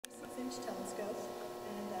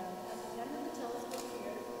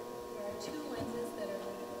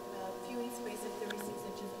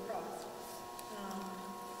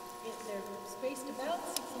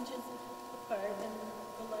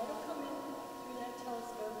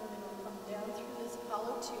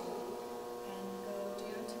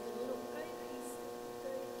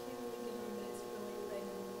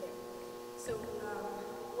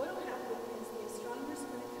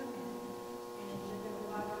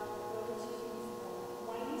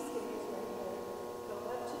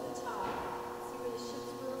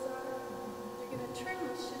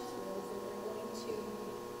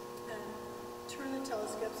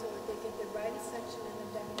telescope so that they get the right section and the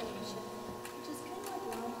declination, which is kind of like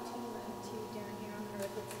longitude down here on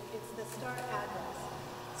Earth. It's the star address.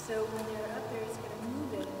 So when they're up there, it's going to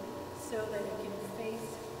move it so that it can face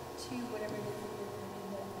to whatever it is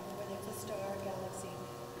whether it's a star, galaxy,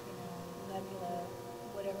 nebula,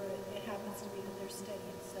 whatever it happens to be that they're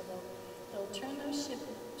studying. So they'll turn those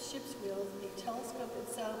ship's wheels. The telescope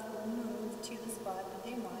itself will move to the spot that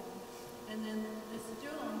they want. And then this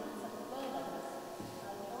dome is up above us.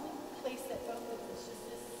 The only place that opens is just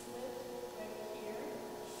this slit right here.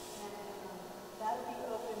 And that'll be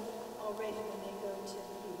open already when they go to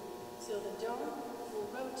view. So the dome will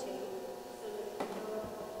rotate so that it can go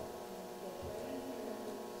up and get right in here,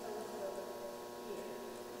 the telescope here.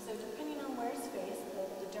 So depending on where it's faced,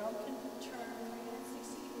 the dome can turn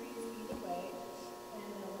 360 degrees either way.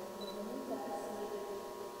 And we'll remove that so that it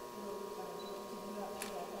will continue up to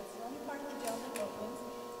that. That's the only part of the dome that opens.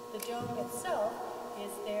 The dome itself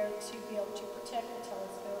is there to be able to protect the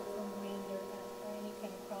telescope from wind or any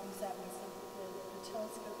kind of problems that way, so the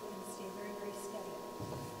telescope can stay very, very steady.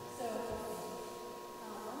 So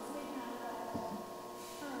once they have that turn,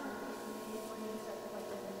 we're going to start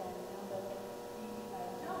collecting the data. Now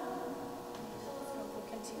the dome, the telescope will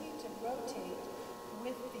continue to rotate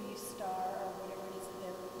with the star or whatever it is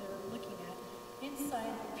that they're looking at.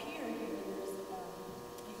 Inside the pier here, there's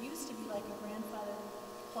it used to be like a grandfather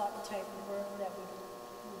clock type work that would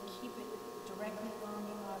keep it directly on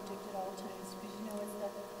the object at all times, because as the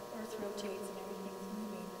Earth rotates and everything's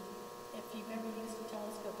moving. If you've ever used a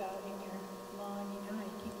telescope out in your lawn, you know how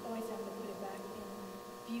you always have to put it back in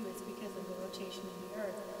view. It's because of the rotation of the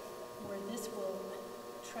Earth, where this will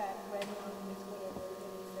track right along with whatever it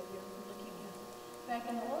is that you're looking at. Back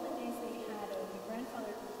in the olden days, they had the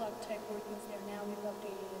grandfather clock type workings there. Now we've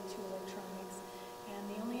updated it to electronics. And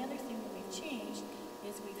the only other thing that we've changed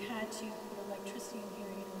is we've had to put electricity in here,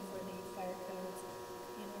 for the fire codes,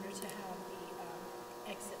 in order to have the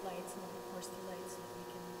exit lights and, of course, the lights that we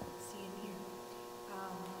can see in here.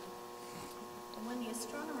 And when the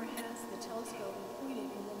astronomer has the telescope pointed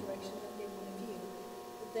in the direction that they want to view,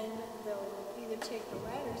 then they'll either take the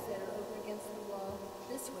ladders that are over against the wall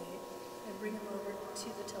this way and bring them over to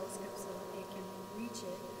the telescope so that they can reach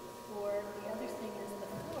it, or the other thing is the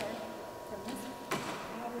floor from this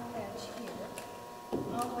outer edge here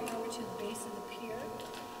all the way over to the base of the pier.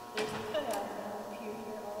 There's a cutout around the pier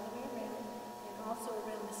here all the way around, and also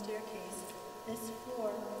around the staircase. This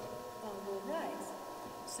floor will rise.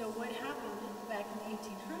 So what happened back in the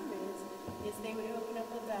 1800s is they would open up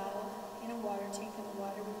a valve in a water tank and the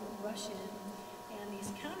water would rush in, and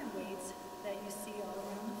these counterweights that you see all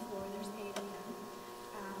around the floor, there's 8 of them,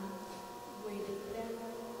 weighted down,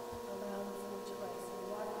 allow the floor to rise. So the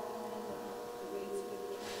water would come in, the weights would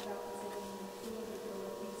drop in, and the fluid would go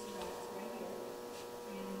up these tracks right here.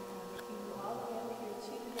 And if you go all the way up here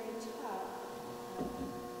to the very top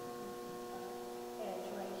edge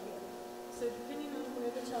right here. So depending on where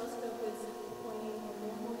the telescope is pointing, and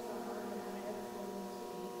more horizontal and wherever the floor needs to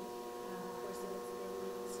be, of course it is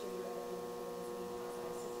the stereo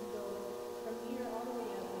size. So it can go from here all the way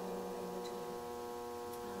up and over to it.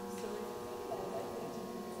 So if you think about it, it's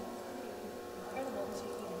incredible to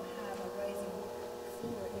have a rising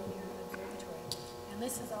floor in your observatory. And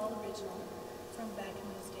this is all original from back in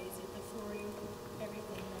those days. The flooring,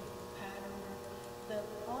 everything, the pattern,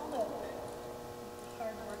 all the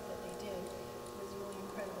hard work that they did was really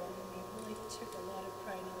incredible. I mean, they really took a lot of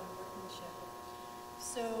pride in their workmanship.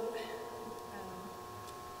 So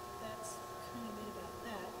that's kind of it about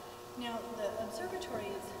that. Now, the observatory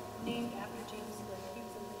is named after James Lick.